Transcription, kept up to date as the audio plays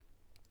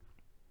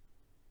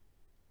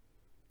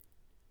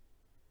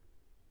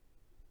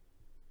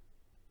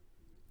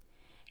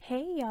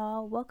Hey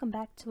y'all, welcome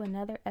back to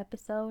another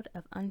episode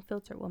of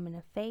Unfiltered Woman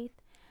of Faith.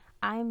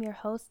 I am your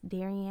host,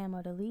 Darianne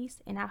Modalise,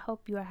 and I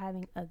hope you are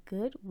having a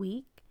good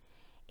week.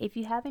 If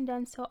you haven't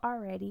done so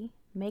already,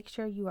 make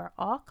sure you are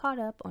all caught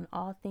up on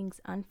all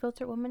things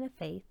Unfiltered Woman of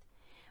Faith.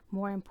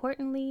 More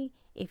importantly,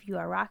 if you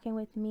are rocking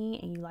with me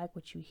and you like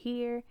what you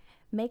hear,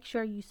 make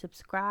sure you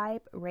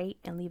subscribe, rate,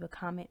 and leave a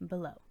comment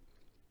below.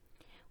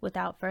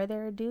 Without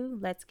further ado,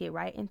 let's get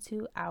right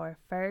into our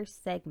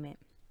first segment.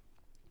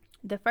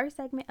 The first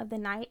segment of the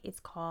night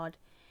is called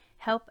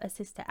Help a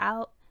Sister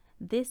Out.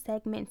 This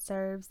segment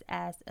serves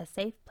as a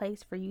safe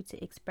place for you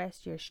to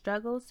express your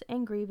struggles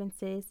and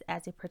grievances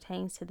as it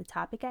pertains to the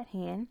topic at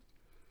hand.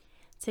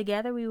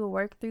 Together, we will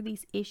work through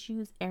these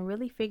issues and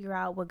really figure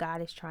out what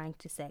God is trying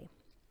to say.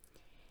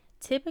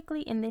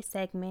 Typically, in this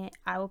segment,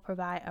 I will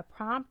provide a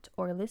prompt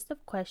or list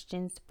of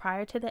questions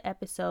prior to the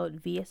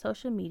episode via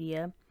social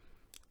media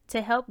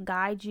to help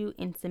guide you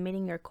in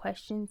submitting your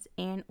questions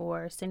and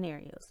or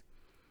scenarios.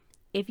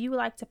 If you would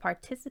like to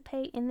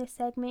participate in this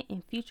segment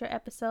in future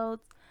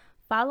episodes,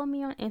 follow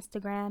me on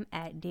Instagram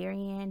at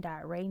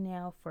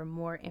darianne.raynell for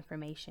more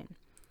information.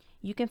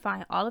 You can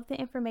find all of the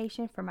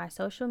information for my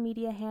social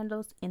media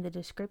handles in the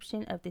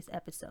description of this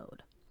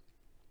episode.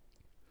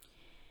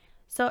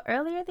 So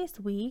earlier this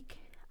week,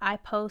 I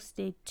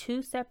posted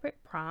two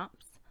separate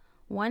prompts.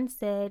 One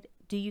said,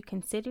 "Do you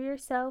consider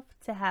yourself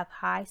to have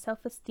high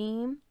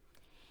self-esteem?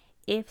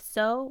 If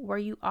so, were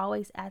you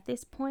always at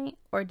this point,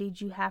 or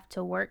did you have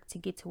to work to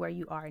get to where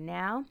you are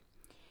now?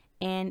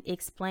 And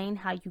explain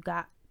how you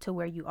got to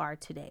where you are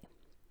today."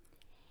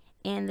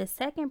 And the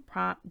second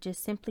prompt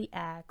just simply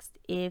asked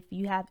if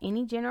you have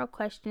any general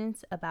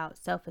questions about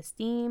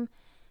self-esteem,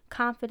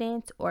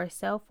 confidence, or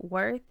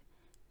self-worth,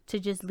 to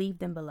just leave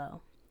them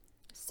below.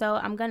 So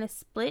I'm going to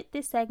split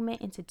this segment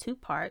into two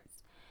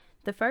parts.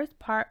 The first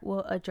part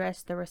will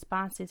address the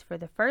responses for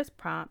the first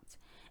prompt,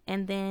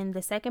 and then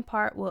the second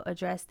part will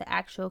address the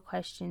actual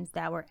questions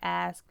that were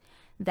asked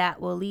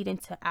that will lead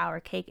into our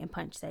cake and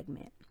punch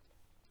segment.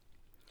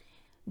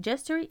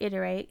 Just to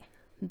reiterate,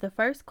 the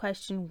first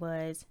question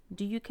was,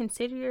 do you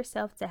consider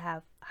yourself to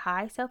have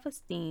high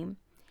self-esteem?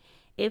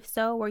 If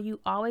so, were you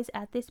always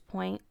at this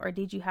point, or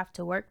did you have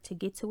to work to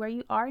get to where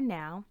you are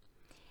now?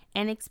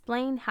 And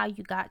explain how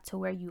you got to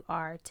where you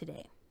are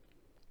today.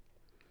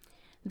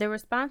 The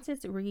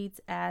responses reads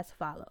as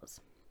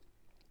follows.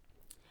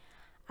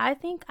 I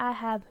think I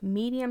have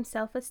medium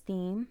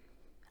self-esteem.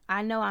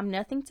 I know I'm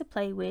nothing to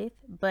play with,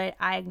 but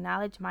I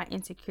acknowledge my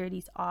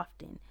insecurities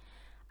often.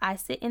 I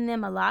sit in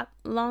them a lot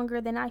longer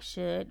than I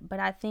should,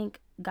 but I think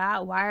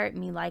God wired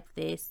me like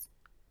this,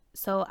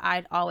 so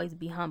I'd always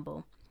be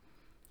humble.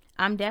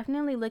 I'm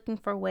definitely looking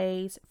for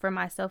ways for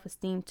my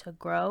self-esteem to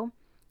grow.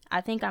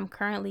 I think I'm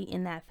currently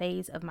in that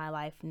phase of my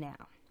life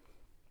now.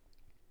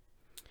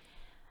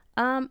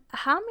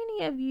 How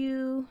many of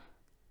you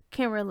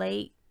can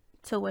relate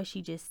to what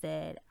she just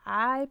said?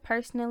 I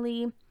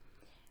personally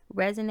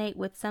resonate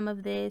with some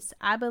of this.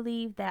 I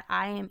believe that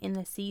I am in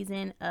the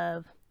season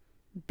of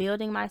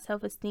building my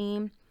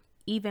self-esteem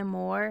even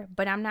more,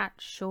 but I'm not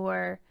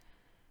sure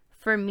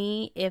for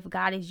me if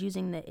God is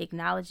using the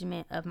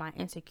acknowledgement of my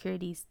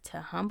insecurities to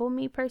humble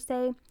me per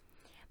se.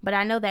 But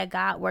I know that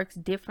God works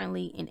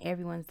differently in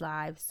everyone's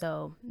lives,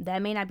 so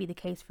that may not be the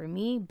case for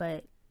me,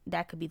 but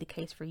that could be the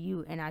case for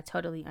you, and I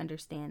totally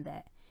understand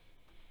that.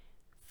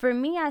 For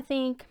me, I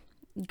think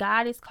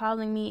God is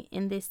calling me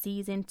in this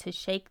season to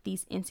shake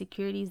these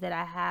insecurities that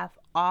I have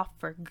off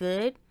for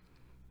good.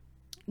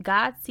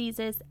 God sees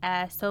us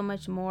as so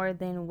much more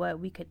than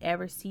what we could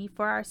ever see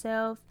for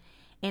ourselves.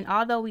 And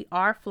although we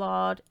are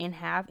flawed and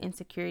have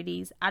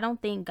insecurities, I don't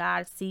think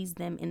God sees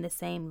them in the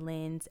same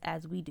lens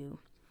as we do.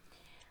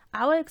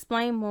 I will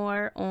explain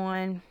more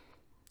on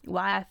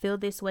why I feel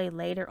this way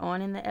later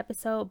on in the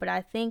episode, but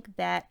I think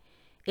that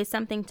it's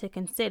something to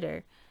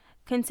consider.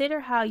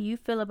 Consider how you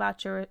feel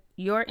about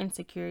your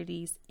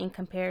insecurities in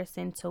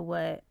comparison to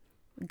what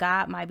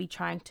God might be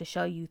trying to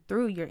show you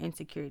through your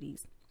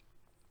insecurities.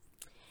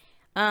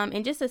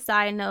 And just a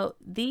side note,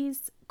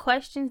 these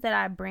questions that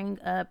I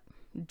bring up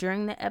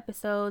during the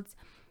episodes,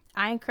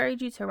 I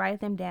encourage you to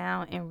write them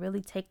down and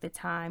really take the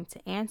time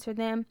to answer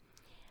them.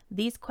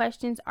 These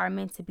questions are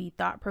meant to be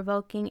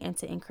thought-provoking and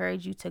to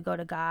encourage you to go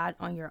to God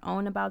on your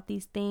own about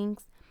these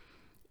things.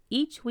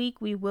 Each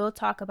week, we will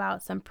talk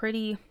about some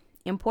pretty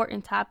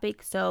important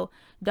topics, so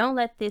don't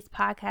let this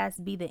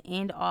podcast be the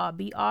end-all,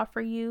 be-all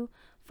for you.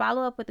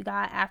 Follow up with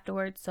God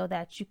afterwards so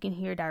that you can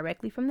hear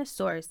directly from the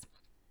source.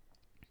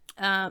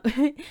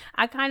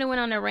 I kind of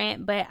went on a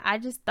rant, but I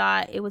just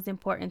thought it was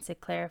important to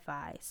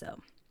clarify. So,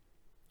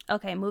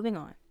 okay, moving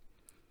on.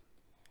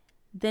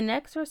 The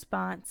next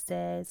response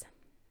says,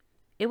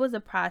 "It was a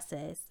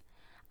process.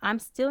 I'm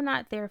still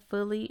not there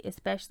fully,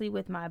 especially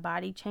with my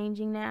body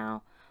changing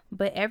now,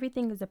 but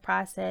everything is a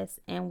process,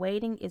 and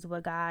waiting is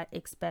what God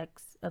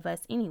expects of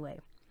us anyway.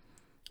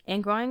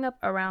 And growing up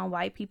around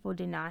white people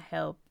did not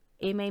help.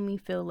 It made me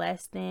feel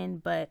less than,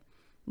 but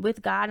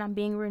with God, I'm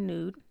being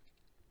renewed,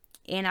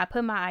 and I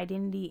put my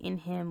identity in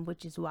Him,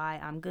 which is why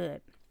I'm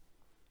good."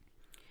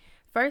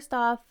 First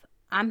off,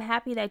 I'm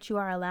happy that you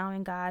are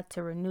allowing God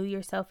to renew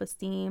your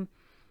self-esteem.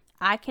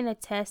 I can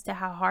attest to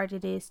how hard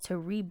it is to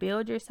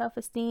rebuild your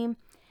self-esteem.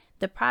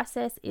 The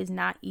process is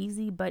not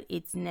easy, but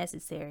it's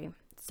necessary.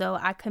 So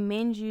I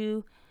commend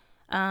you.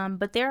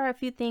 But there are a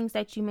few things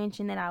that you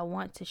mentioned that I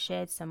want to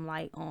shed some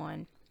light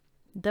on.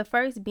 The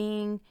first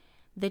being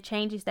the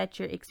changes that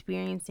you're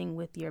experiencing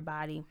with your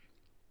body.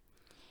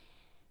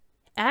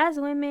 As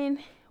women,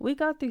 we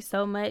go through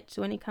so much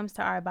when it comes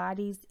to our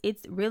bodies.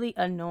 It's really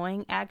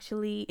annoying,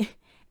 actually.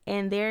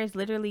 And there's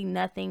literally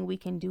nothing we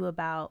can do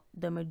about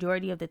the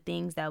majority of the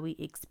things that we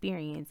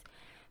experience.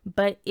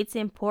 But it's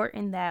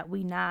important that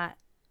we not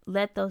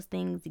let those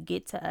things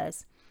get to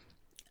us.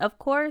 Of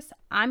course,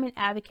 I'm an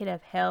advocate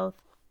of health.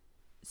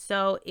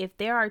 So if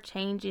there are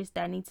changes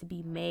that need to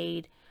be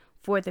made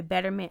for the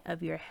betterment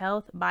of your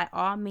health, by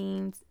all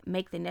means,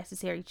 make the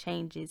necessary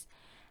changes.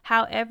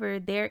 However,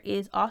 there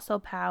is also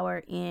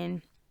power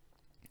in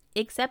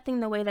accepting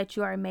the way that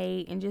you are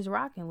made and just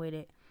rocking with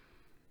it.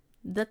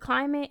 The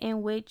climate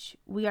in which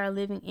we are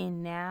living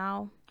in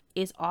now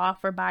is all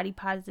for body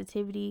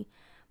positivity,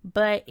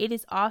 but it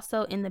is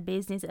also in the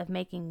business of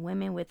making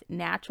women with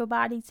natural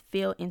bodies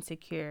feel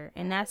insecure,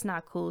 and that's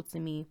not cool to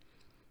me.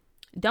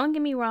 Don't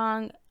get me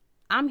wrong,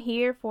 I'm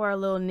here for a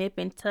little nip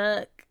and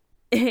tuck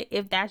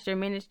if that's your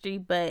ministry,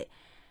 but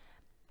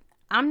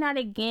I'm not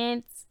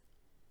against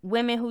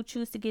women who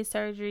choose to get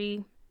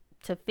surgery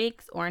to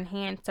fix or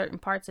enhance certain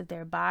parts of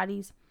their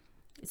bodies.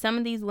 Some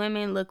of these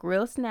women look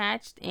real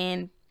snatched,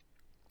 and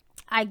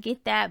I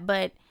get that,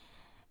 but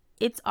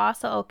it's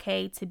also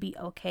okay to be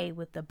okay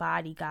with the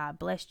body God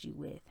blessed you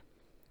with.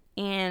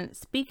 And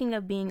speaking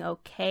of being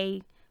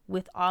okay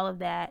with all of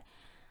that,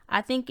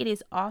 I think it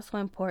is also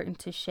important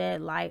to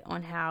shed light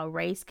on how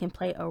race can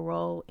play a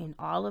role in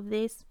all of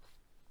this.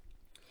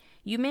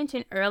 You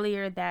mentioned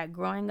earlier that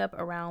growing up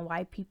around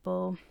white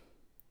people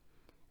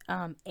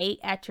ate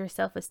at your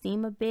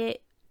self-esteem a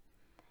bit.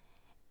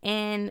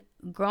 And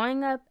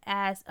growing up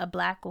as a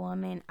Black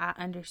woman, I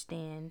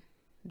understand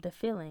the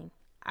feeling.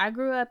 I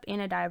grew up in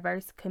a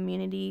diverse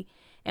community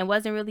and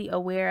wasn't really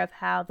aware of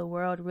how the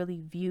world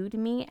really viewed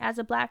me as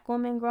a Black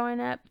woman growing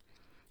up.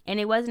 And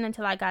it wasn't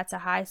until I got to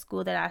high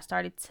school that I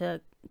started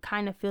to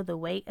kind of feel the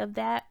weight of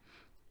that.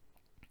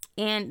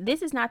 And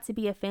this is not to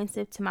be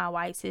offensive to my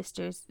white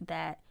sisters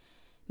that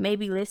may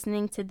be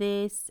listening to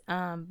this,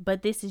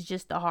 but this is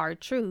just the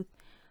hard truth.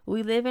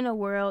 We live in a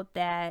world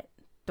that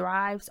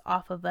thrives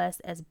off of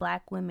us as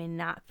Black women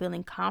not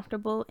feeling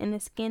comfortable in the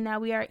skin that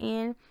we are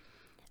in.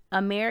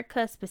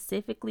 America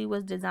specifically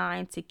was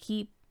designed to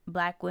keep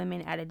Black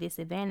women at a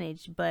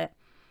disadvantage, but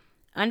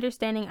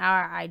understanding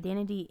our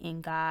identity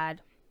in God,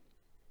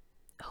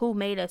 who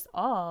made us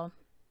all,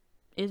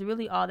 is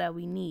really all that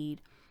we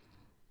need.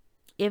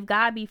 If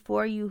God be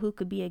for you, who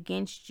could be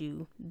against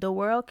you? The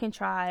world can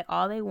try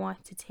all they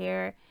want to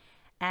tear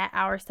at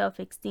our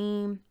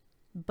self-esteem,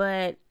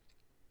 but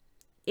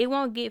it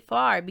won't get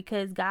far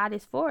because God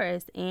is for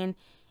us and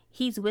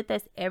He's with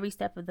us every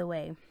step of the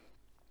way.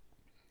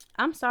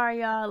 I'm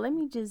sorry, y'all. Let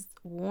me just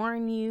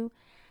warn you.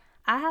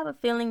 I have a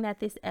feeling that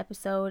this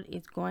episode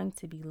is going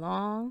to be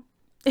long,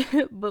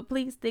 but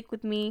please stick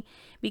with me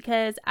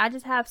because I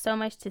just have so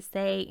much to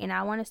say and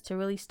I want us to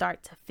really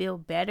start to feel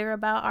better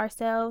about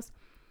ourselves.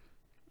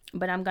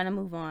 But I'm going to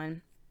move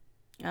on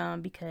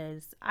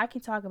because I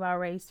can talk about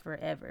race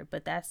forever,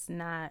 but that's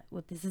not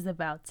what this is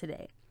about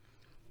today.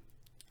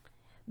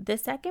 The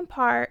second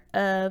part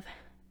of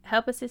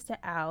Help a Sister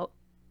Out,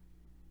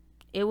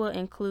 it will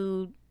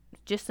include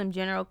just some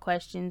general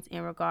questions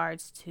in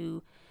regards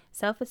to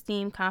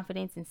self-esteem,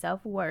 confidence, and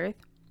self-worth.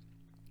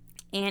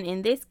 And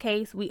in this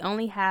case, we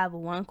only have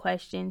one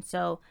question,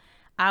 so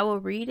I will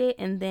read it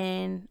and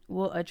then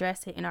we'll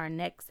address it in our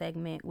next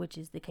segment, which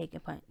is the cake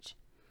and punch.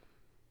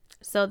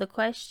 So the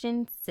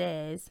question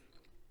says,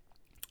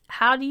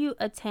 how do you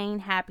attain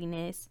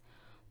happiness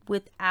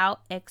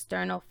without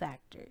external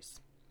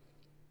factors?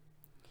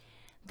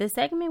 The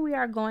segment we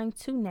are going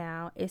to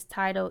now is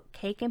titled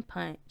Cake and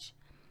Punch.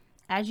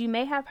 As you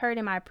may have heard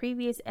in my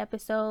previous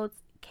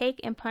episodes, Cake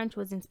and Punch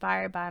was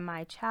inspired by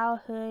my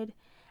childhood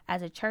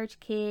as a church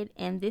kid,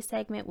 and this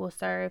segment will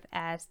serve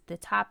as the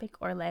topic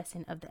or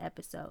lesson of the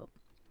episode.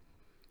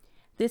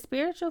 The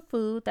spiritual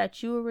food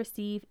that you will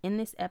receive in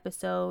this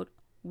episode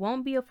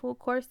won't be a full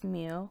course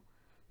meal,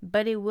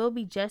 but it will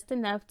be just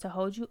enough to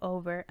hold you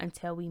over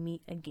until we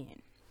meet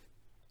again.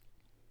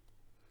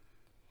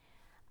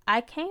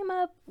 I came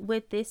up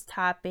with this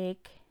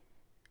topic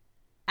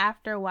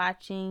after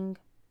watching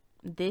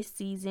this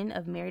season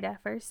of Married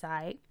at First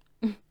Sight.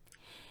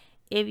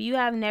 If you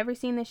have never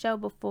seen the show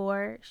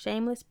before,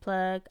 shameless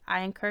plug,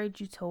 I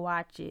encourage you to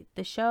watch it.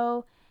 The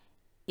show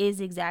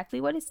is exactly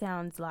what it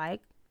sounds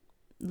like.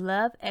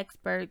 Love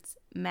experts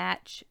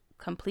match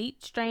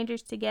complete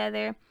strangers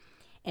together,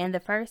 and the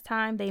first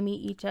time they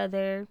meet each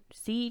other,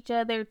 see each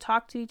other,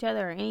 talk to each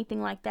other, or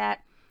anything like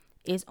that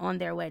is on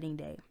their wedding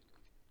day.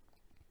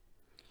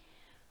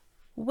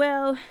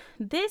 Well,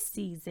 this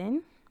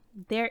season,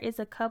 there is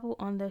a couple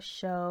on the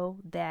show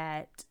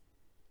that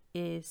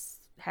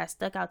has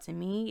stuck out to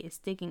me, is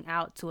sticking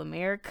out to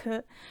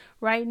America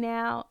right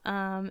now.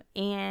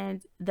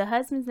 And the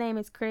husband's name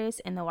is Chris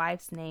and the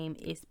wife's name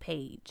is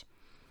Paige.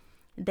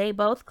 They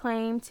both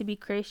claim to be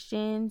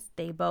Christians.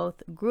 They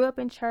both grew up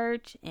in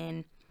church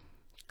and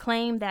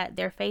claim that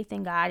their faith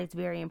in God is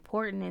very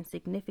important and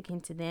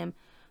significant to them,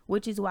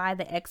 which is why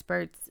the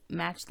experts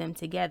match them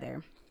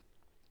together.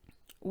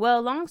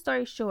 Well, long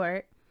story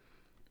short,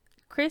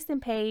 Chris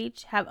and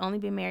Paige have only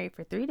been married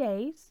for 3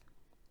 days,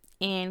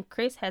 and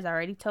Chris has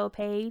already told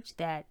Paige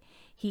that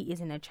he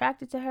isn't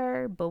attracted to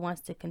her but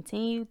wants to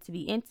continue to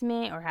be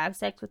intimate or have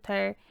sex with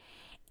her.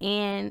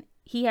 And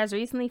he has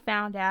recently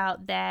found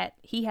out that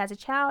he has a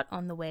child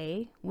on the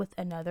way with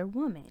another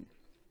woman.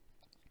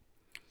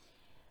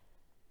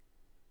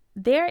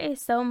 There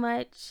is so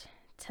much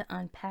to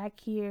unpack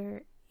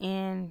here,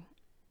 and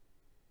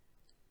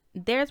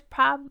there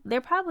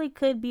probably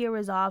could be a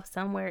resolve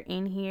somewhere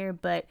in here,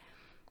 but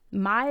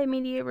my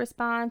immediate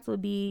response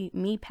would be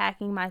me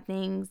packing my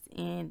things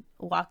and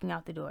walking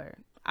out the door.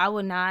 I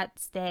would not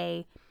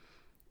stay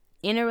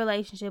in a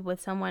relationship with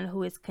someone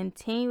who is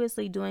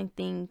continuously doing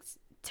things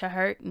to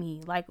hurt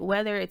me, like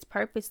whether it's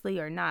purposely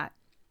or not,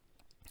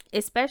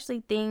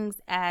 especially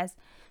things as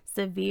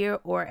severe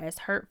or as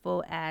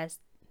hurtful as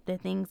the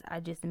things I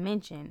just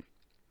mentioned.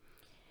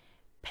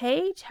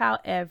 Paige,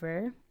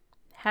 however,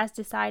 has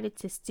decided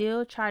to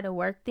still try to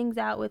work things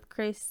out with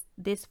Chris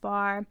this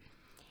far.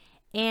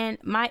 And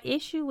my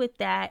issue with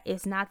that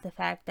is not the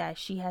fact that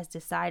she has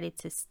decided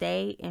to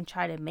stay and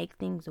try to make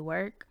things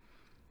work.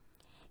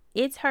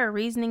 It's her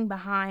reasoning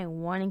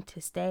behind wanting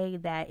to stay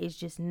that is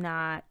just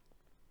not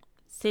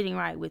sitting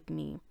right with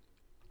me.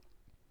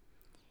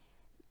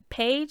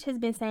 Paige has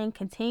been saying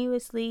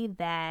continuously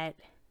that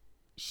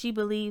she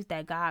believes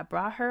that God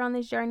brought her on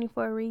this journey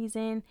for a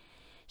reason.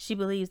 She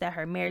believes that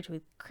her marriage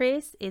with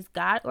Chris is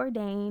God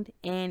ordained,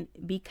 and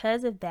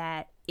because of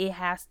that, it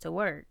has to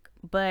work.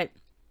 But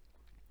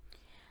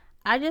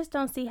I just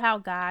don't see how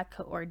God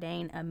could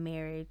ordain a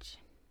marriage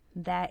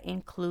that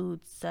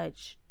includes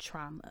such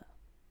trauma.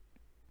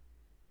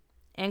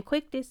 And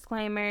quick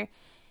disclaimer,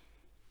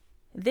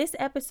 this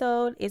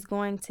episode is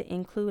going to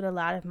include a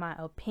lot of my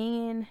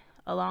opinion,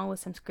 along with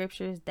some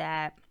scriptures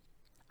that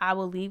I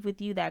will leave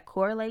with you that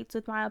correlates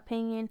with my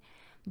opinion.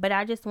 But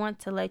I just want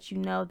to let you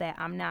know that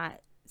I'm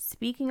not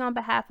speaking on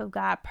behalf of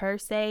God per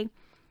se.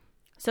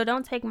 So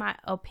don't take my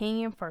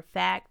opinion for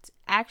fact.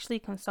 Actually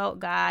consult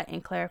God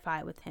and clarify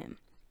it with him.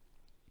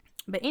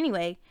 But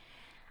anyway,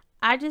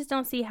 I just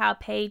don't see how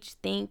Paige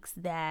thinks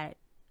that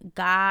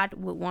God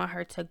would want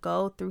her to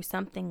go through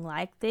something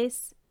like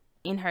this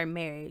in her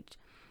marriage.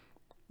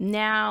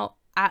 Now,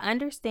 I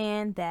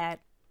understand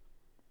that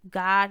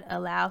God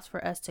allows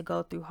for us to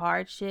go through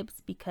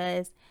hardships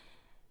because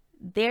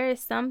there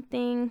is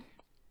something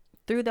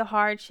through the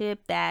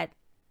hardship that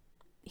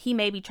he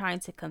may be trying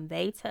to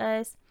convey to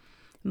us.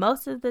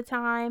 Most of the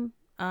time,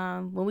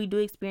 when we do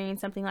experience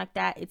something like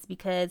that, it's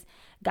because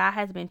God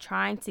has been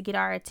trying to get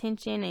our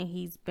attention and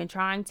he's been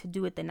trying to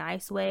do it the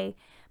nice way.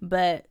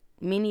 But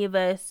many of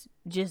us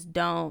just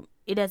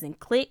it doesn't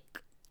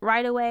click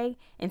right away.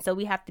 And so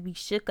we have to be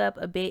shook up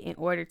a bit in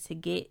order to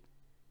get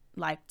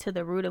to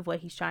the root of what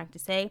he's trying to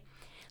say.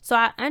 So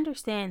I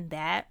understand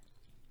that.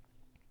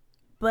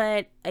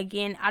 But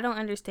again, I don't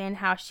understand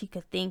how she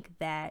could think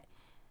that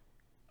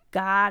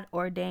God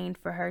ordained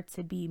for her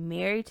to be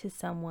married to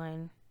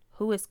someone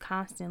who is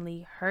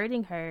constantly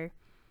hurting her.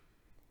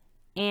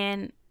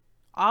 And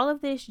all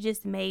of this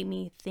just made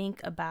me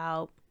think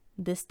about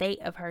the state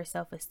of her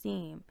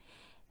self-esteem.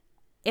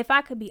 If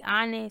I could be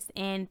honest,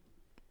 and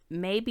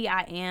maybe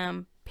I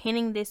am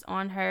pinning this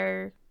on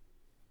her,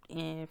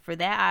 and for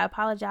that I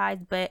apologize,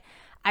 but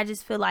I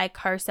just feel like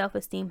her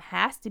self-esteem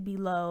has to be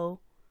low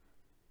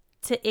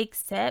to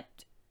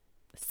accept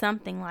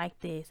something like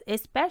this,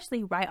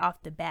 especially right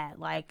off the bat.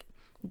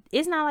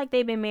 It's not like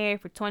they've been married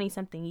for 20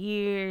 something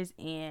years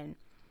and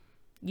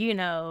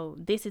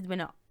this has been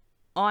a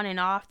on and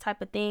off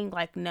type of thing.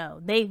 No,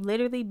 they've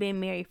literally been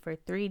married for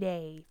 3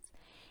 days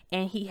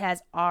and he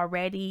has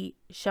already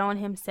shown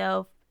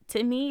himself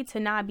to me to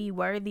not be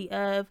worthy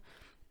of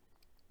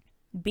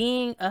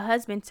being a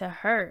husband to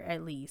her,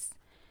 at least.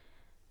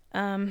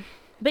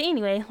 But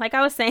anyway, like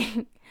I was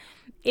saying,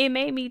 it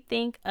made me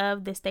think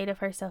of the state of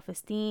her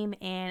self-esteem,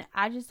 and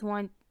I just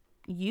want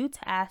you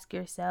to ask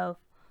yourself,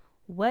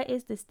 what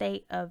is the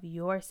state of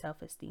your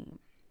self-esteem?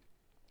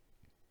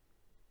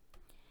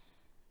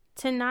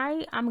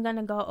 Tonight, I'm going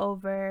to go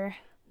over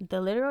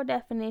the literal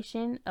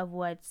definition of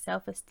what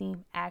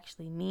self-esteem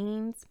actually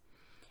means.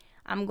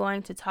 I'm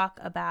going to talk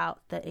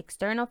about the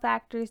external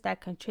factors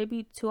that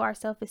contribute to our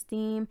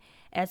self-esteem,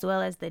 as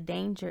well as the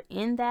danger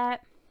in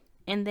that.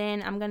 And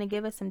then I'm going to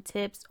give us some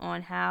tips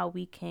on how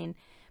we can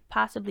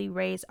possibly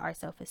raise our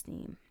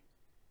self-esteem.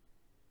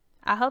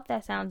 I hope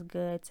that sounds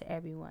good to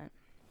everyone.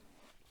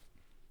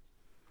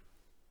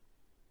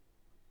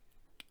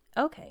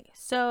 Okay,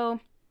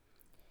 so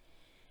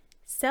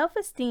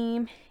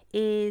self-esteem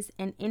is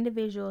an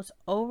individual's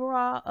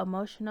overall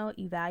emotional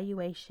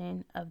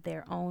evaluation of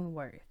their own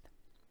worth.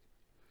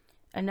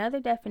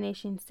 another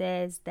definition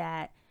says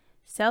that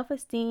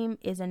self-esteem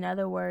is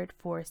another word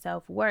for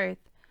self-worth,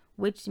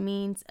 which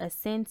means a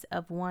sense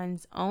of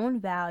one's own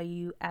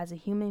value as a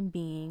human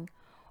being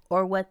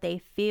or what they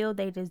feel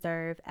they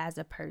deserve as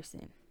a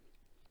person.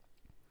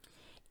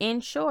 In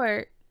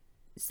short,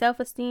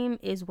 self-esteem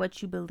is what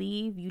you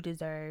believe you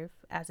deserve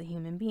as a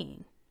human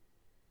being.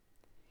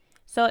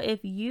 So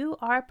if you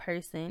are a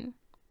person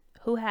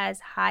who has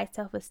high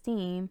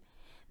self-esteem,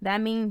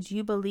 that means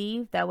you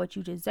believe that what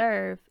you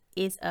deserve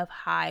is of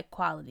high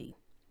quality.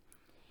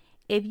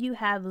 If you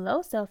have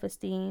low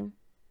self-esteem,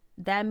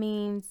 that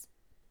means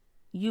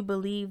you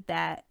believe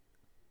that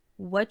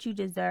what you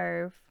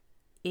deserve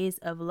is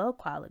of low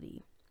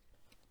quality.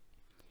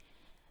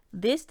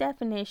 This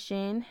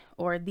definition,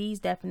 or these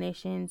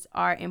definitions,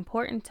 are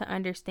important to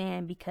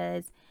understand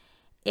because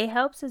it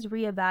helps us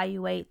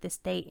reevaluate the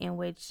state in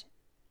which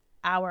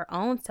our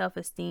own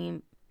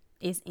self-esteem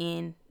is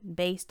in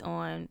based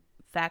on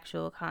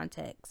factual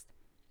context.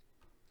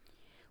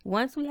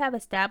 Once we have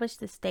established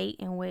the state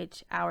in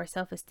which our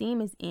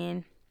self-esteem is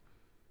in,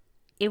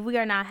 if we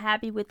are not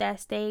happy with that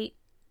state,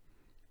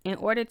 in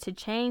order to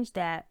change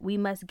that, we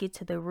must get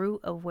to the root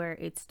of where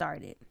it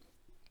started.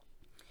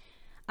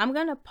 I'm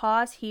going to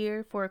pause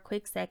here for a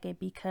quick second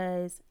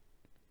because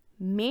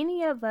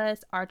many of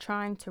us are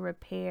trying to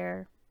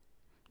repair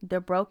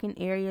the broken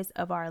areas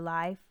of our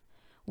life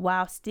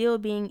while still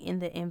being in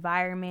the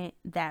environment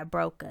that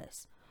broke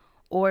us,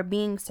 or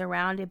being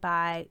surrounded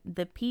by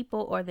the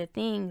people or the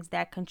things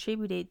that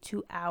contributed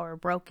to our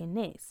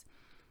brokenness.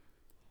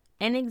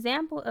 An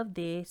example of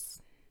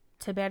this,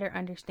 to better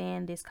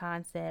understand this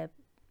concept,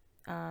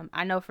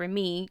 I know for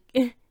me,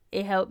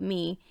 it helped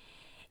me.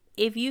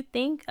 If you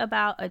think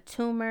about a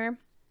tumor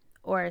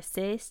or a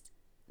cyst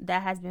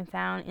that has been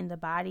found in the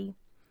body,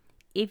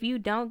 if you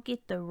don't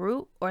get the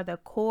root or the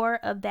core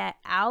of that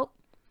out,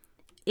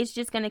 it's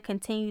just going to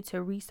continue to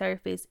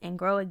resurface and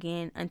grow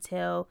again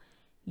until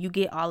you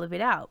get all of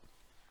it out.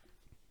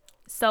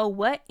 So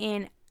what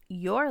in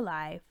your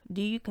life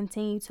do you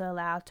continue to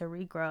allow to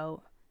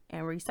regrow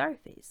and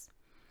resurface?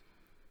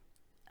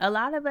 A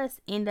lot of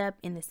us end up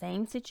in the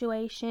same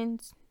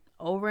situations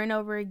over and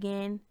over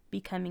again,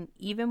 becoming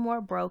even more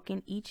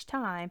broken each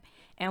time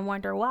and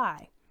wonder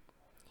why.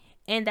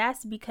 And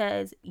that's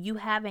because you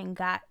haven't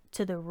got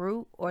to the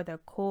root or the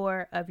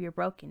core of your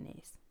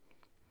brokenness.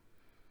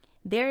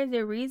 There is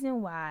a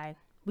reason why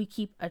we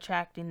keep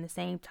attracting the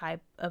same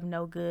type of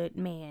no good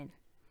man.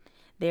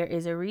 There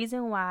is a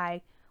reason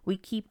why we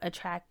keep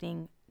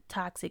attracting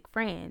toxic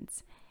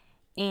friends.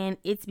 And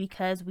it's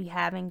because we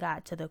haven't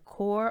got to the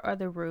core or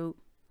the root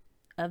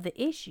of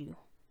the issue.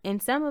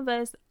 And some of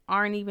us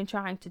aren't even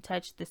trying to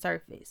touch the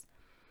surface.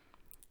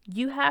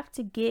 You have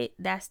to get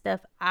that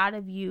stuff out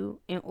of you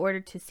in order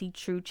to see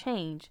true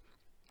change.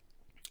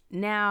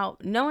 Now,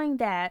 knowing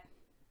that,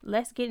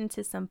 let's get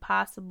into some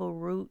possible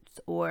roots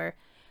or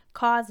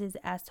causes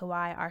as to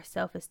why our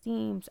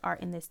self-esteems are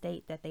in the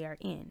state that they are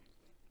in.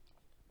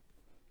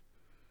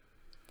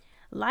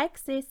 Like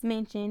Sis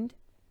mentioned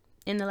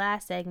in the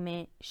last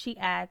segment, she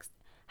asked,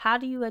 how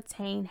do you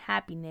attain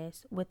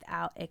happiness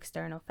without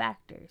external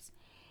factors?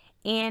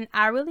 And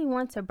I really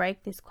want to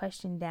break this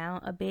question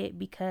down a bit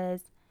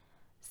because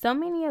so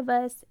many of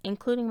us,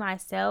 including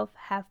myself,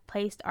 have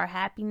placed our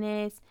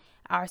happiness,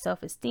 our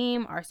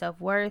self-esteem, our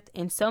self-worth,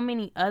 and so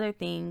many other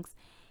things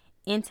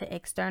into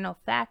external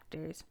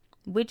factors,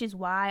 which is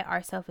why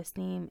our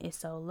self-esteem is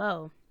so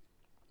low,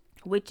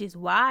 which is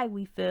why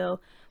we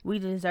feel we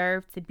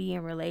deserve to be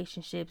in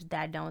relationships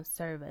that don't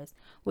serve us,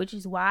 which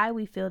is why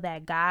we feel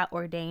that God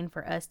ordained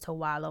for us to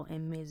wallow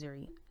in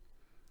misery.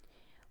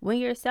 When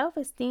your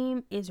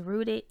self-esteem is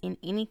rooted in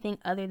anything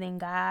other than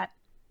God,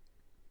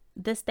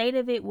 the state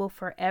of it will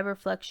forever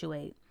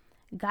fluctuate.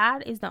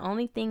 God is the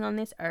only thing on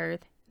this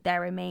earth that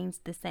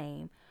remains the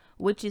same,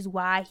 which is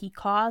why he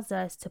calls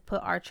us to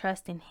put our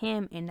trust in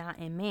him and not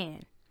in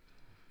man.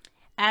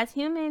 As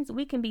humans,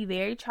 we can be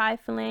very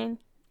trifling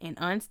and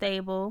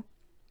unstable.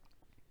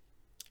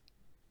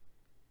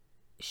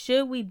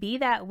 Should we be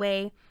that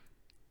way?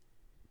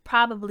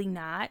 Probably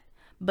not.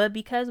 But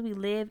because we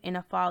live in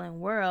a fallen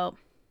world,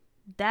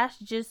 that's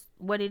just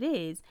what it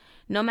is.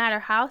 No matter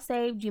how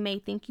saved you may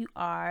think you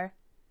are,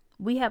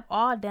 we have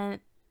all done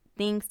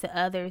things to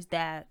others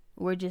that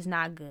were just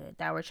not good,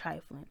 that were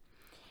trifling.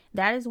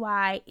 That is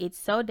why it's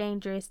so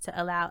dangerous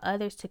to allow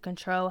others to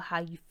control how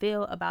you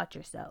feel about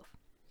yourself.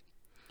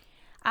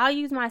 I'll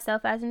use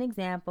myself as an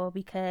example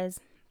because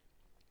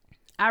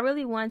I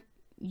really want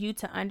you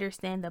to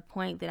understand the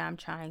point that I'm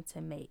trying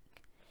to make.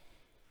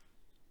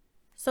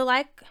 So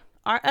like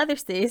our other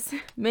sis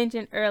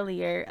mentioned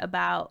earlier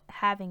about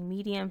having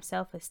medium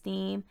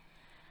self-esteem,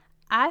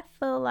 I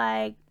feel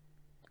like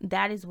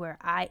that is where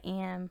I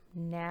am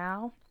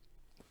now.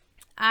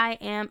 I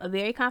am a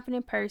very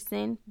confident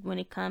person when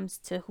it comes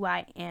to who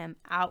I am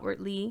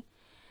outwardly.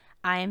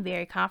 I am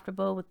very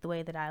comfortable with the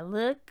way that I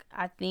look.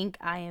 I think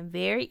I am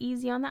very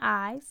easy on the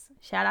eyes.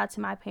 Shout out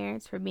to my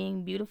parents for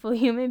being beautiful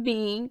human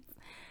beings.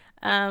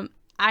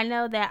 I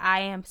know that I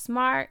am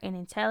smart and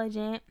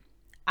intelligent.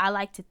 I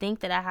like to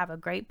think that I have a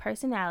great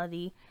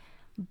personality,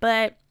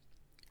 but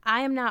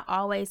I am not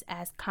always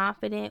as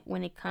confident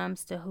when it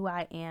comes to who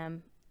I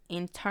am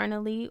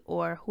internally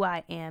or who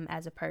I am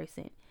as a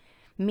person,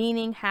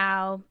 meaning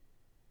how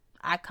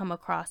I come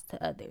across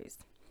to others.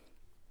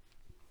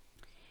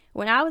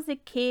 When I was a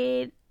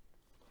kid,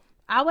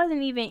 I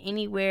wasn't even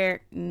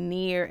anywhere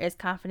near as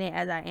confident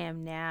as I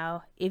am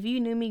now. If you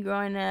knew me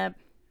growing up,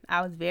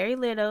 I was very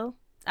little.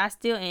 I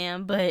still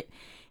am, but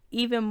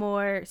even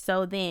more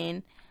so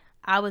then.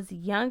 I was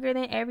younger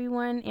than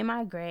everyone in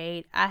my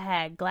grade. I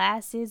had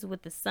glasses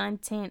with the sun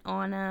tint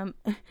on them.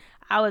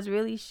 I was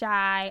really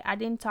shy. I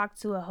didn't talk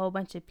to a whole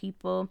bunch of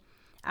people.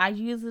 I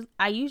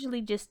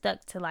usually just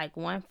stuck to like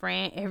one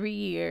friend every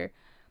year.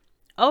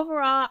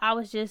 Overall, I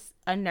was just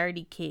a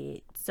nerdy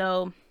kid.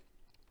 So,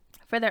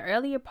 for the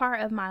earlier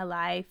part of my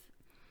life,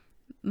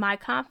 my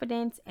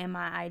confidence and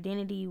my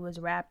identity was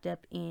wrapped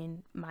up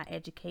in my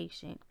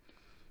education.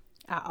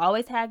 I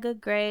always had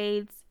good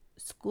grades.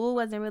 School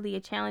wasn't really a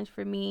challenge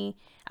for me.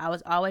 I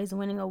was always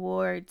winning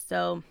awards.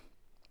 So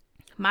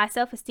my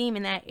self esteem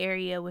in that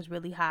area was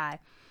really high.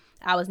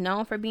 I was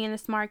known for being a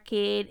smart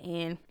kid.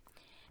 And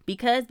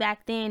because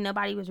back then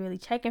nobody was really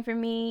checking for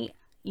me,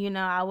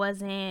 I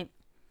wasn't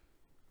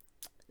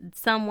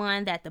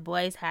someone that the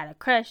boys had a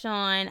crush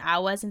on. I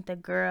wasn't the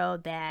girl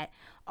that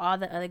all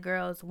the other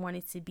girls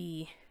wanted to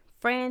be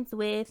friends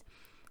with.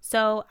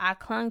 So I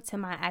clung to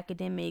my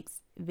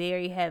academics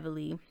very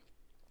heavily.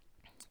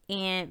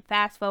 And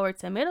fast forward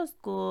to middle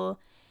school,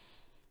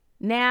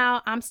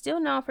 now I'm still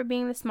known for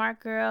being the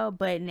smart girl,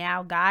 but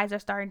now guys are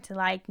starting to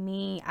like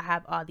me. I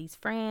have all these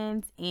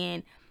friends,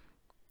 and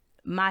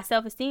my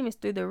self esteem is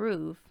through the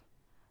roof.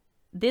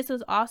 This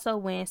was also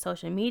when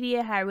social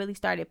media had really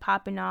started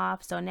popping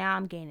off. So now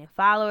I'm gaining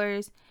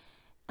followers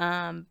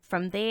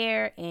from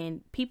there,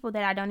 and people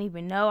that I don't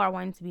even know are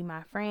wanting to be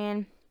my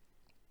friend.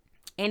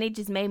 And it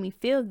just made me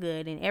feel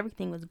good, and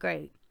everything was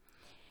great.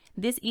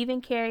 This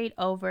even carried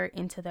over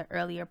into the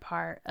earlier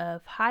part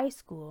of high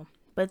school.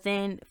 But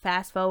then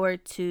fast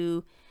forward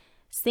to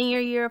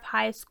senior year of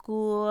high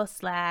school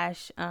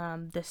slash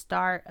the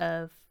start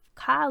of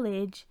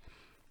college,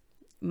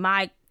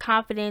 my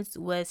confidence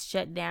was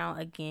shut down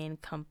again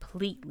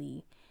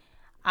completely.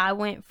 I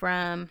went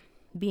from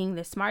being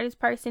the smartest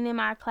person in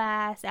my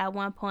class at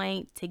one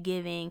point to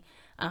giving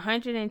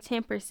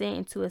 110%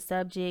 into a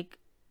subject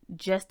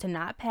just to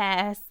not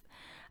pass.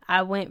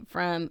 I went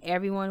from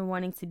everyone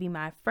wanting to be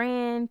my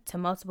friend to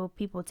multiple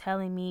people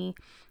telling me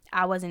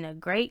I wasn't a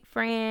great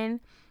friend.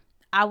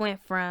 I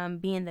went from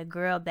being the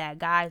girl that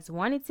guys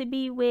wanted to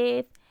be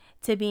with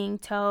to being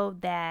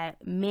told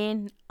that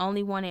men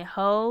only wanted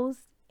hoes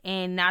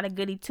and not a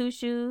goody two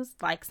shoes.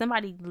 Like,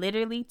 somebody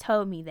literally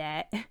told me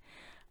that.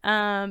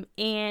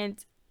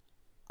 And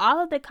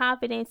all of the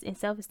confidence and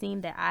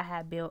self-esteem that I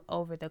had built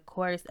over the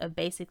course of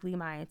basically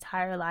my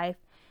entire life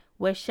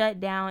was shut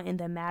down in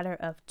the matter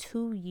of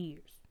 2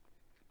 years.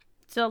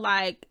 So,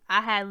 like, I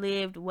had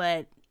lived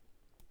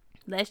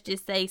let's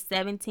just say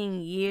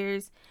 17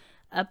 years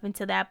up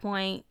until that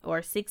point,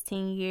 or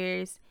 16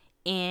 years.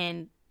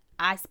 And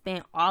I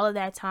spent all of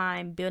that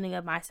time building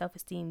up my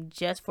self-esteem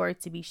just for it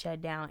to be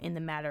shut down in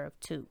the matter of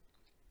 2.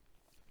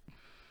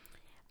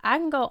 I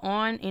can go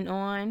on and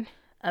on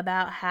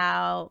about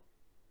how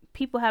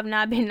people have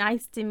not been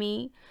nice to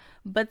me.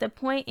 But the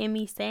point in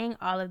me saying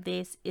all of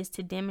this is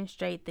to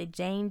demonstrate the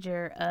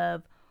danger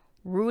of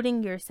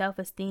rooting your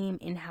self-esteem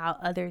in how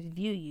others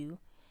view you.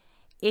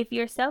 If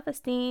your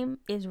self-esteem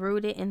is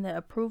rooted in the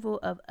approval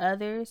of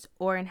others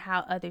or in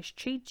how others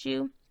treat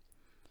you,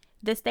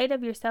 the state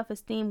of your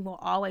self-esteem will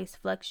always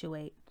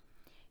fluctuate.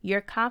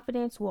 Your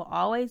confidence will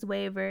always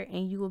waver,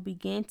 and you will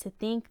begin to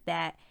think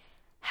that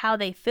how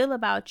they feel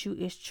about you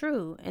is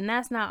true, and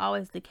that's not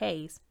always the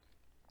case.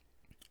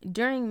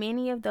 During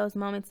many of those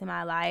moments in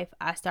my life,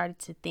 I started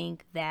to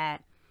think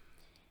that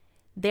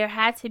there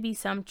had to be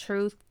some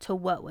truth to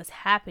what was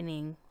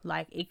happening.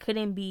 Like, it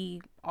couldn't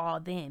be all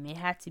them. It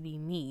had to be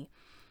me.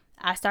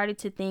 I started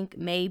to think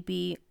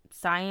maybe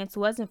science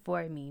wasn't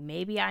for me.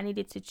 Maybe I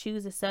needed to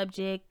choose a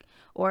subject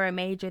or a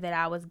major that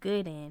I was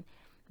good in.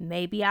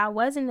 Maybe I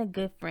wasn't a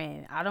good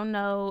friend. I don't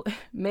know.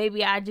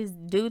 Maybe I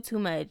just do too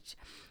much.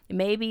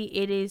 Maybe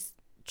it is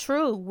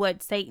true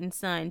what Satan's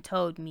son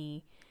told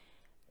me.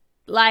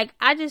 Like,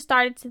 I just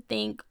started to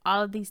think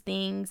all of these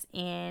things,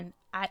 and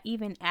I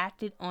even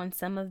acted on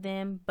some of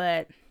them.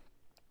 But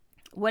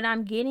what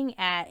I'm getting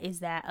at is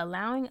that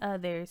allowing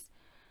others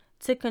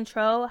to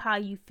control how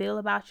you feel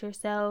about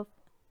yourself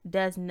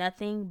does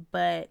nothing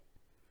but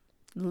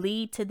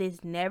lead to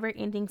this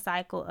never-ending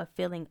cycle of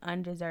feeling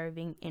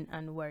undeserving and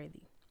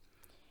unworthy.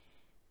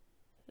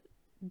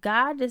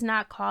 God does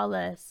not call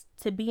us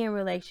to be in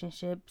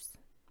relationships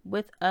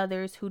with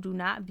others who do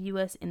not view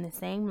us in the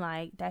same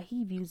light that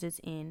He views us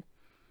in.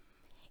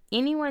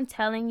 Anyone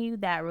telling you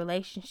that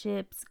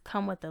relationships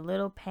come with a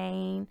little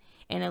pain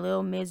and a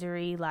little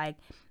misery, like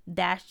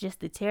that's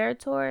just the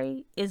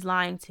territory, is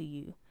lying to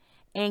you.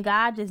 And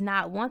God does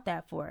not want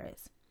that for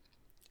us.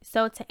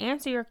 So, to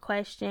answer your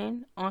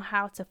question on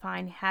how to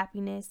find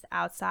happiness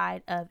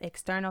outside of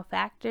external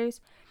factors,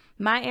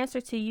 my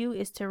answer to you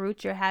is to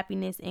root your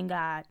happiness in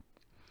God.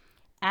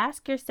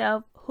 Ask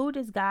yourself, who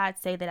does God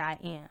say that I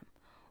am?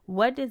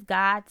 What does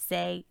God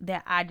say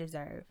that I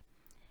deserve?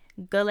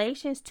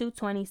 Galatians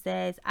 2:20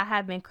 says, I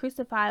have been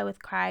crucified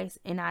with Christ,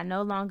 and I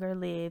no longer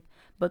live,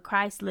 but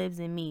Christ lives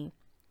in me.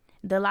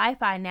 The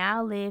life I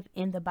now live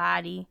in the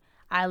body,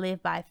 I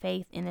live by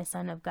faith in the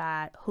Son of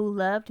God, who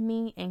loved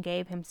me and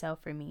gave himself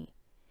for me.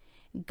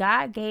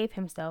 God gave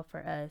himself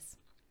for us.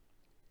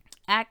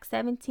 Acts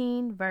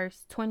 17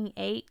 verse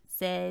 28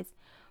 says,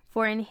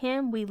 for in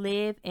him we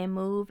live and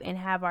move and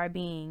have our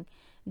being.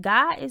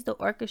 God is the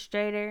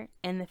orchestrator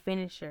and the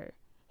finisher.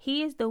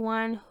 He is the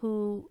one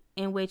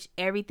in which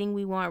everything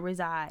we want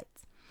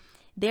resides.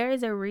 There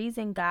is a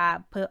reason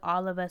God put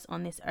all of us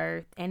on this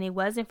earth, and it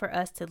wasn't for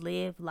us to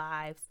live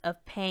lives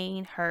of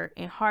pain, hurt,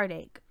 and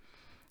heartache.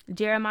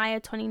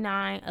 Jeremiah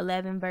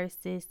 29:11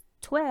 verses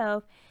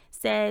 12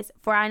 says,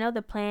 for I know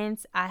the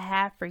plans I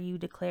have for you,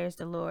 declares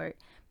the Lord,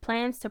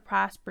 plans to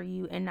prosper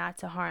you and not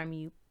to harm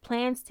you,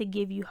 plans to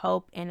give you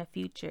hope and a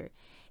future.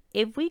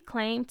 If we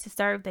claim to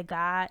serve the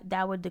God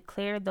that would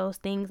declare those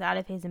things out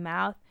of his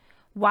mouth,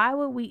 why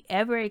would we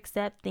ever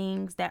accept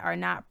things that are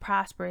not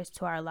prosperous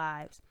to our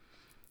lives?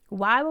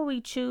 Why would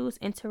we choose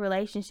into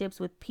relationships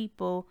with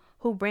people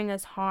who bring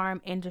us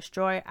harm and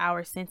destroy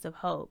our sense of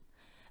hope?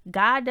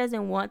 God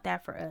doesn't want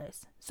that for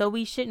us, so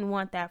we shouldn't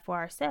want that for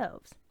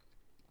ourselves.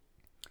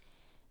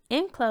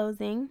 In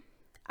closing,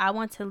 I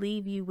want to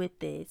leave you with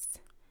this.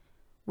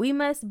 We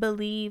must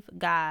believe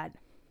God.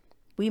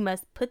 We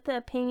must put the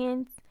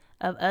opinions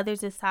of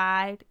others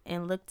aside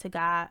and look to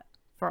God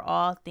for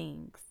all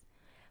things.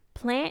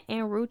 Plant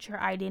and root your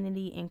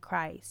identity in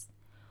Christ.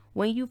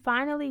 When you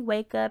finally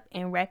wake up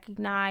and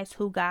recognize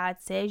who God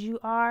says you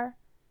are,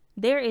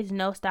 there is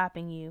no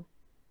stopping you.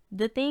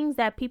 The things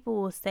that people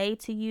will say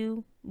to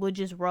you will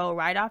just roll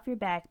right off your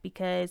back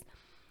because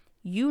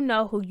you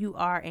know who you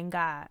are in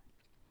God.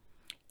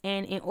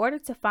 And in order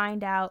to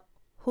find out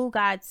who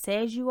God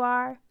says you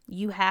are,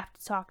 you have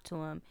to talk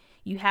to him.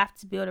 You have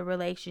to build a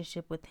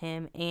relationship with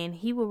him, and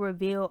he will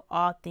reveal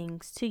all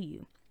things to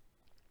you.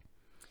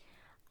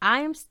 I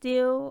am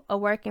still a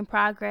work in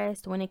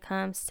progress when it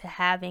comes to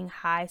having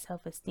high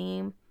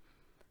self-esteem,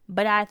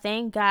 but I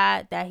thank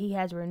God that he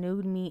has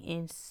renewed me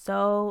in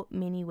so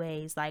many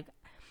ways.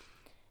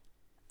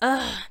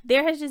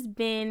 There has just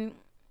been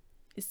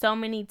so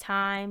many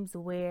times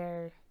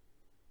where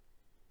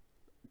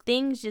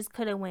things just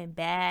could have went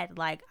bad.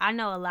 Like, I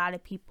know a lot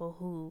of people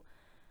who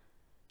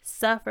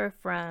suffer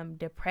from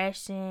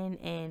depression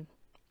and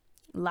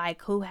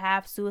who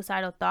have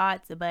suicidal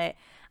thoughts, but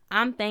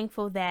I'm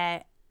thankful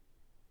that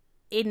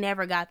it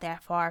never got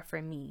that far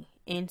for me.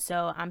 And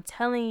so I'm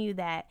telling you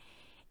that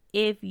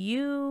if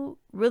you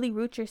really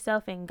root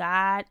yourself in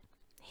God,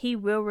 he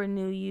will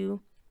renew you,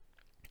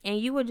 and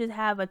you will just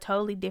have a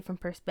totally different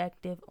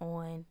perspective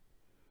on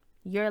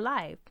your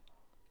life.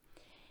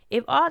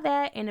 If all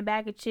that in a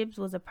bag of chips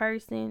was a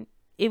person,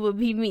 it would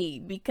be me,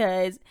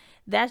 because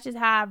that's just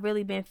how I've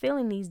really been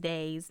feeling these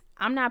days.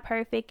 I'm not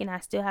perfect, and I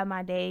still have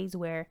my days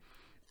where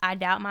I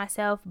doubt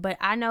myself, but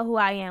I know who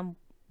I am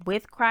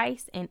with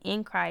Christ and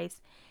in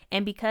Christ.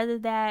 And because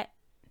of that,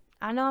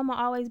 I know I'm going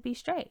to always be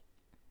straight.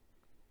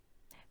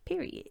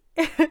 Period.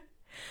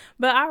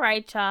 But all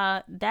right,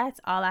 y'all. That's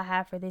all I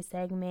have for this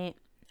segment.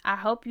 I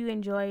hope you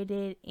enjoyed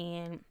it,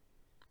 and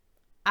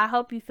I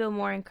hope you feel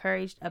more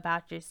encouraged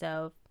about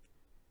yourself.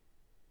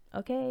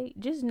 Okay?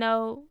 Just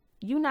know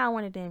you're not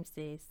one of them,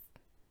 sis.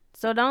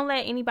 So don't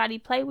let anybody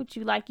play with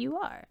you like you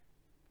are.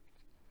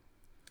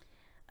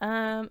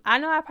 I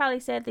know I probably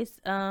said this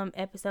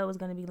episode was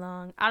going to be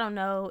long. I don't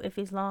know if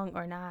it's long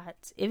or not.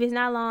 If it's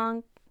not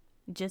long,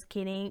 just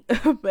kidding.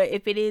 But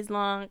if it is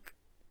long,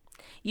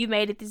 you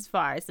made it this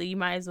far, so you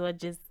might as well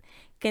just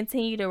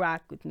continue to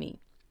rock with me.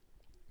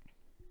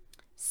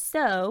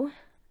 So,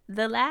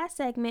 the last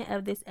segment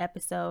of this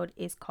episode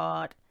is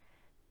called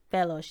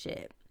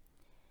Fellowship.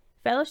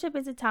 Fellowship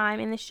is a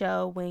time in the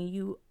show when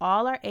you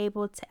all are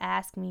able to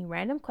ask me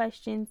random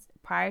questions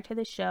prior to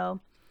the show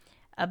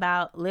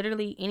about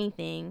literally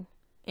anything,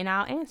 and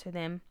I'll answer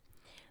them.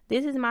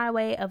 This is my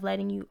way of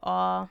letting you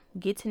all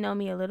get to know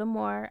me a little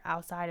more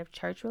outside of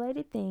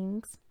church-related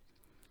things.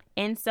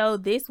 And so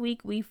this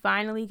week we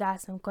finally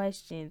got some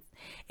questions.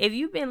 If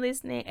you've been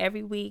listening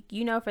every week,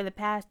 you know for the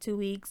past 2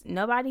 weeks,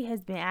 nobody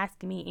has been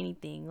asking me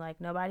anything.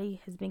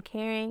 Nobody has been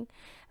caring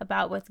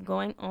about what's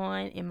going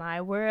on in my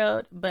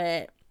world.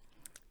 But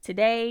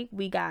today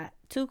we got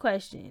 2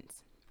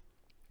 questions.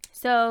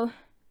 So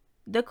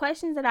the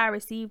questions that I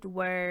received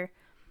were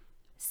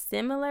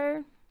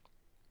similar,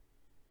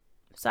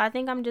 so I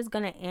think I'm just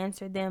going to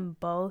answer them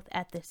both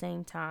at the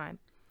same time.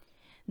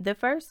 The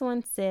first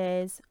one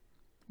says,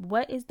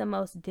 what is the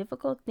most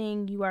difficult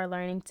thing you are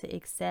learning to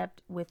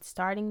accept with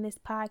starting this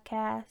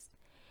podcast?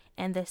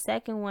 And the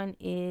second one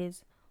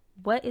is,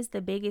 what is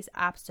the biggest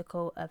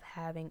obstacle of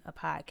having a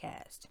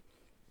podcast?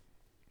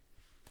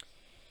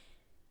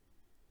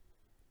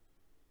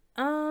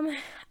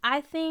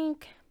 I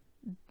think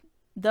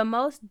the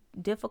most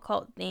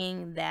difficult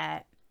thing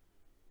that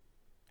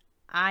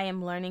I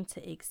am learning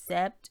to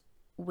accept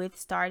with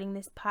starting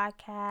this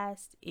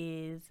podcast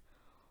is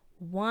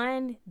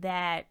one,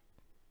 that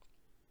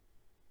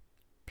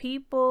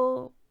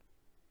people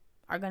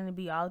are going to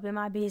be all up in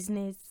my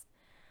business.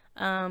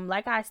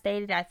 Like I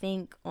stated, I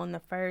think on the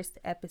first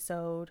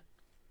episode,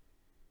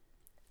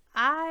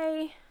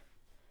 I'm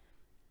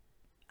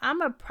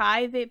a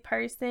private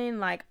person.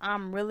 Like,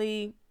 I'm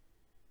really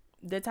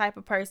the type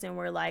of person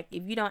where, like,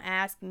 if you don't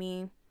ask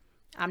me,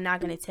 I'm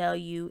not going to tell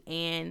you.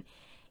 And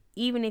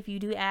even if you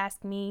do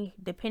ask me,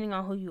 depending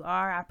on who you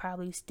are, I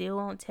probably still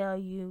won't tell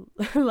you.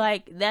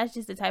 Like, that's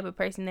just the type of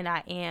person that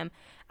I am.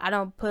 I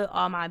don't put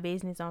all my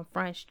business on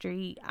Front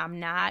Street. I'm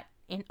not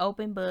an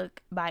open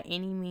book by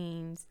any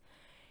means.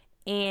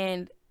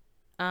 And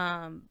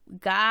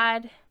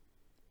God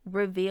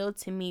revealed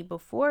to me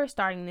before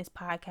starting this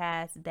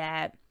podcast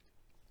that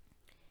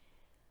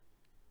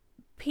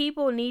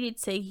people needed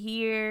to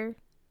hear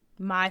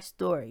my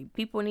story.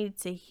 People needed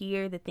to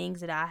hear the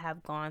things that I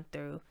have gone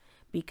through,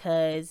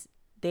 because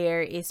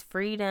there is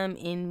freedom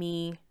in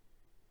me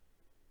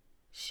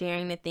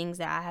sharing the things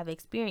that I have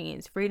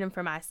experienced. Freedom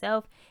for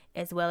myself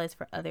as well as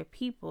for other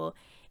people.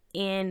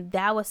 And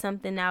that was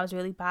something that was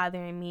really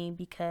bothering me,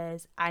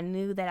 because I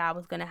knew that I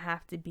was going to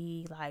have to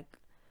be like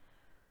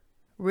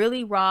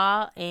really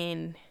raw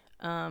and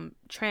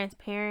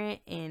transparent,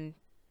 and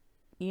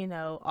you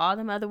know, all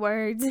them other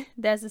words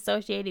that's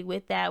associated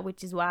with that,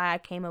 which is why I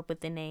came up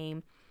with the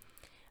name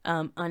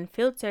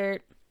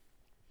Unfiltered,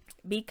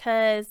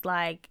 because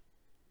like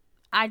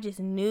I just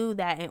knew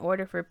that in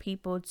order for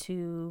people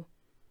to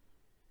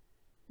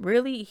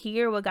really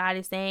hear what God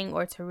is saying,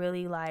 or to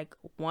really like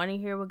want to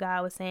hear what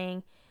God was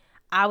saying,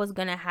 I was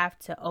gonna have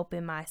to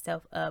open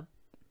myself up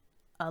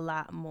a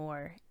lot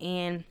more.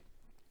 And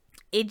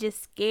it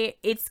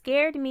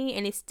scared me,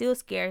 and it still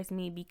scares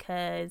me,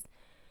 because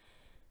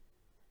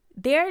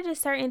there are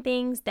just certain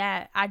things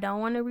that I don't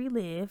want to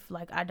relive.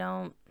 Like, I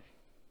don't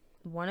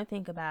want to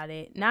think about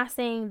it. Not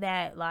saying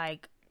that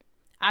like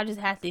I just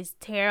had this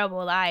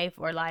terrible life,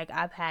 or like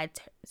I've had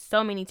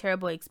so many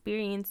terrible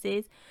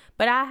experiences,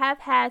 but I have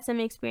had some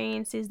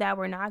experiences that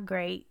were not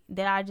great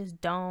that I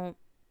just don't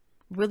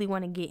really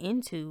want to get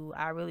into.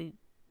 I really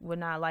would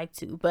not like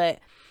to, but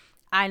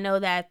I know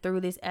that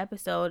through this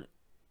episode,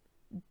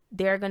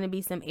 there are going to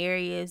be some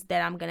areas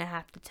that I'm going to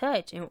have to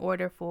touch in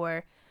order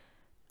for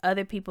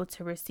other people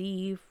to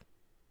receive,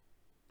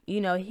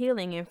 you know,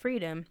 healing and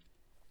freedom.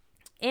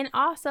 And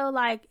also,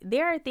 like,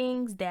 there are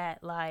things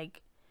that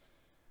like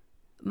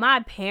my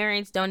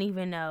parents don't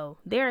even know.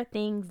 There are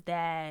things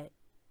that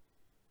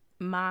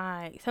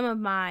some of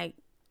my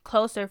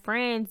closer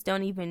friends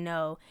don't even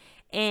know.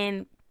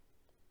 And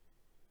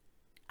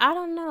I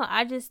don't know.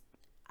 I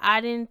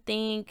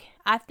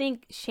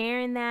think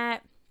sharing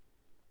that,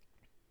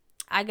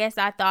 I guess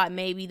I thought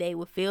maybe they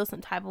would feel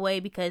some type of way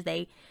because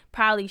they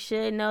probably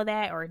should know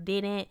that or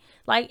didn't.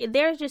 Like,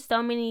 there's just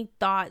so many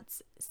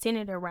thoughts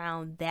centered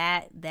around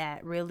that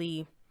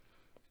really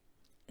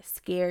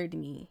scared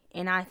me.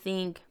 And I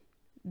think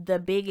the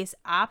biggest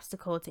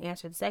obstacle, to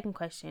answer the second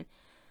question,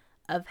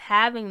 of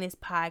having this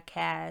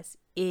podcast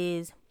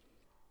is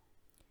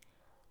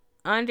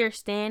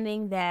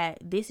understanding that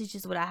this is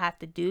just what I have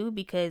to do,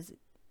 because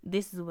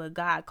this is what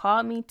God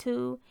called me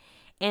to,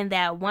 and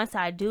that once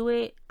I do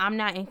it, I'm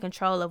not in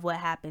control of what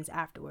happens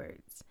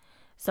afterwards.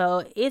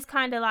 So it's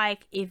kind of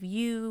like if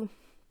you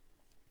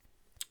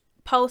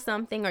post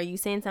something or you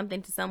send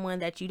something to someone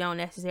that you don't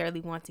necessarily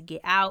want to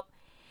get out,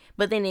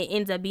 but then it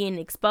ends up being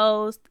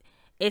exposed.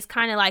 It's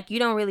kind of like you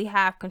don't really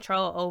have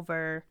control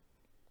over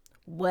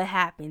what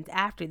happens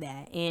after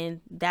that.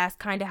 And that's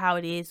kind of how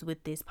it is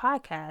with this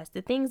podcast.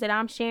 The things that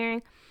I'm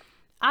sharing,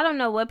 I don't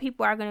know what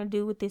people are going to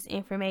do with this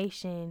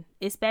information,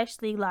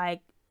 especially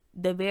like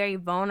the very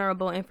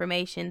vulnerable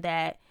information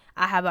that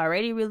I have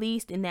already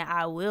released and that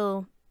I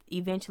will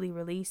eventually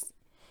release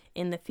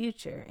in the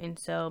future. And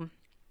so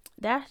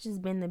that's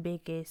just been the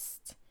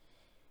biggest,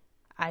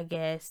 I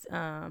guess,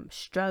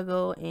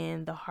 struggle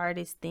and the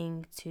hardest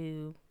thing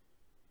to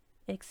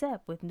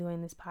accept with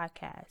doing this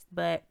podcast.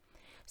 But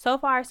so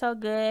far, so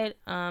good.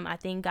 I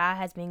think God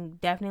has been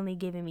definitely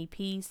giving me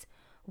peace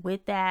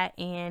with that.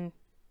 And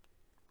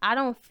I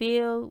don't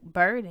feel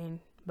burdened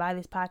by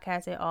this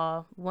podcast at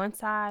all.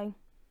 Once I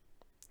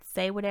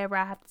say whatever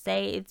I have to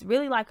say, it's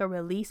really like a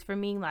release for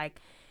me.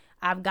 Like,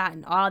 I've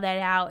gotten all that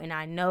out, and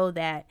I know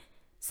that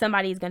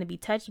somebody is going to be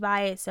touched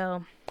by it.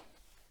 So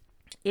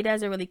it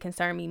doesn't really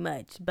concern me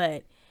much.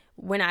 But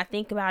when I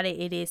think about it,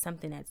 it is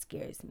something that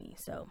scares me.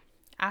 So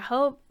I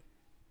hope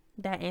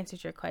that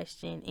answers your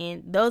question.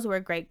 And those were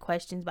great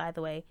questions, by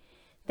the way.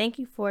 Thank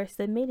you for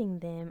submitting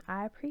them.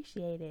 I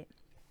appreciate it.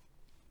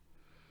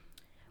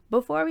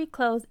 Before we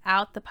close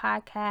out the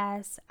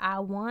podcast,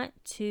 I want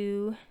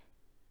to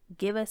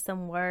give us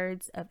some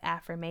words of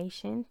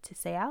affirmation to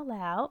say out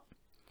loud.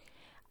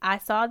 I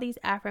saw these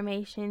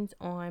affirmations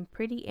on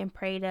Pretty and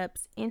Prayed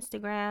Up's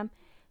Instagram.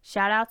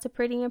 Shout out to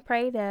Pretty and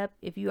Prayed Up.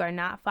 If you are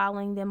not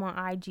following them on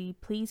IG,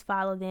 please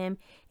follow them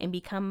and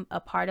become a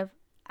part of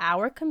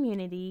our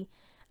community.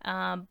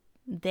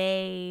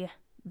 The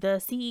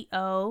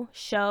CEO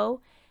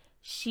show,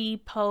 she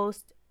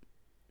posts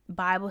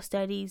Bible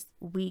studies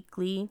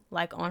weekly,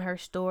 like on her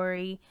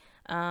story.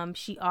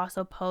 She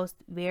also posts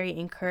very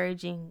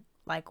encouraging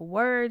like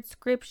words,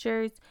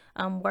 scriptures,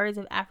 words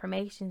of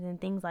affirmations and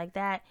things like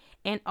that.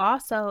 And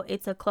also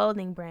it's a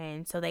clothing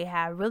brand. So they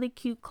have really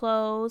cute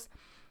clothes.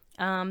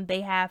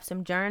 They have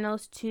some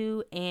journals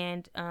too.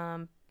 And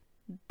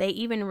they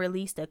even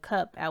released a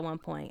cup at one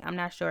point. I'm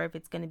not sure if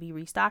it's going to be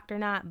restocked or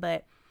not,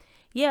 but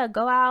yeah,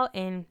 go out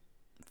and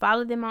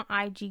follow them on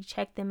IG,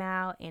 check them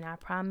out. And I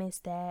promise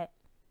that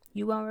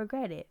you won't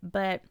regret it.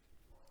 But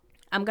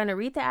I'm going to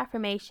read the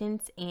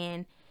affirmations,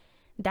 and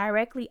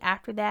directly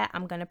after that,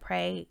 I'm going to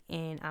pray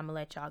and I'm going to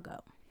let y'all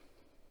go.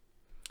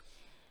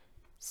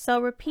 So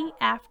repeat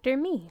after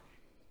me.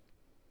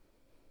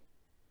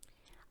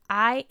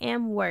 I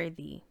am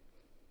worthy.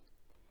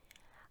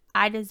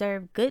 I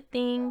deserve good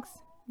things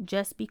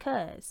just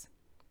because.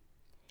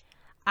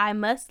 I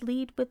must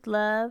lead with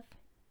love,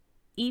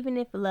 even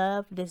if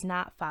love does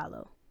not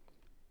follow.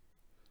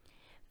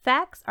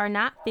 Facts are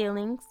not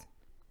feelings.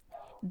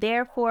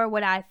 Therefore,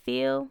 what I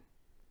feel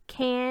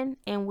can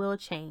and will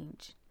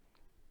change.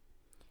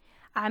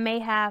 I may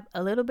have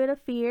a little bit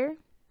of fear,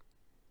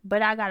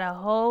 but I got a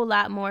whole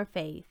lot more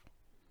faith.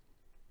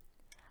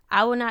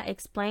 I will not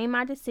explain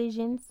my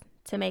decisions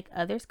to make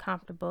others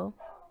comfortable.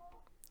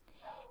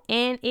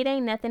 And it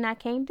ain't nothing I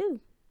can't do.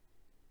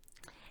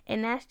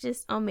 And that's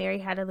just on Mary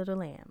Had a Little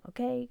Lamb,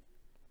 okay?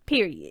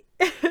 Period.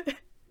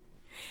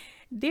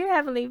 Dear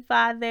Heavenly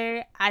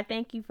Father, I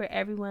thank you for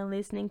everyone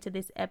listening to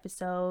this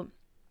episode.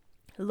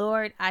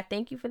 Lord, I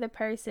thank you for the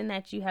person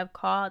that you have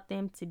called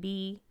them to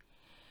be.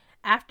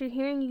 After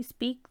hearing you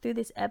speak through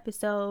this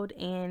episode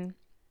and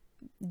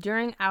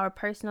during our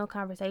personal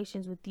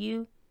conversations with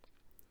you,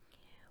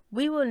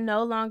 we will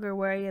no longer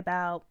worry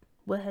about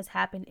what has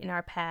happened in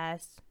our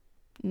past,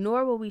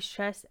 nor will we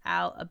stress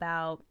out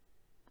about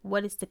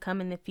what is to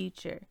come in the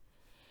future.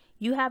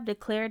 You have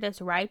declared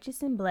us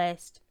righteous and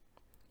blessed,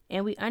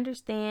 and we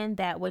understand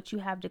that what you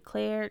have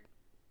declared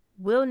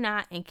will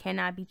not and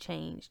cannot be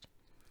changed.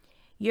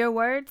 Your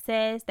word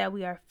says that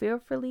we are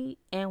fearfully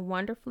and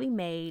wonderfully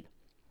made.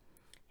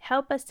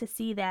 Help us to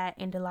see that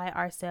and delight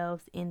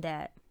ourselves in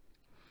that.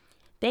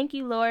 Thank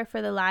you, Lord,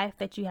 for the life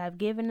that you have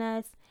given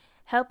us.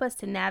 Help us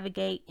to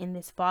navigate in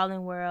this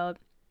fallen world.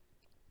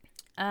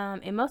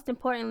 And most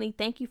importantly,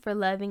 thank you for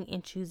loving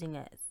and choosing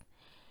us.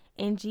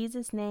 In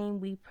Jesus' name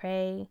we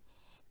pray.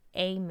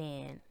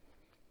 Amen.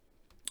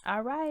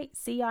 All right.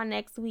 See y'all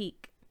next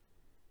week.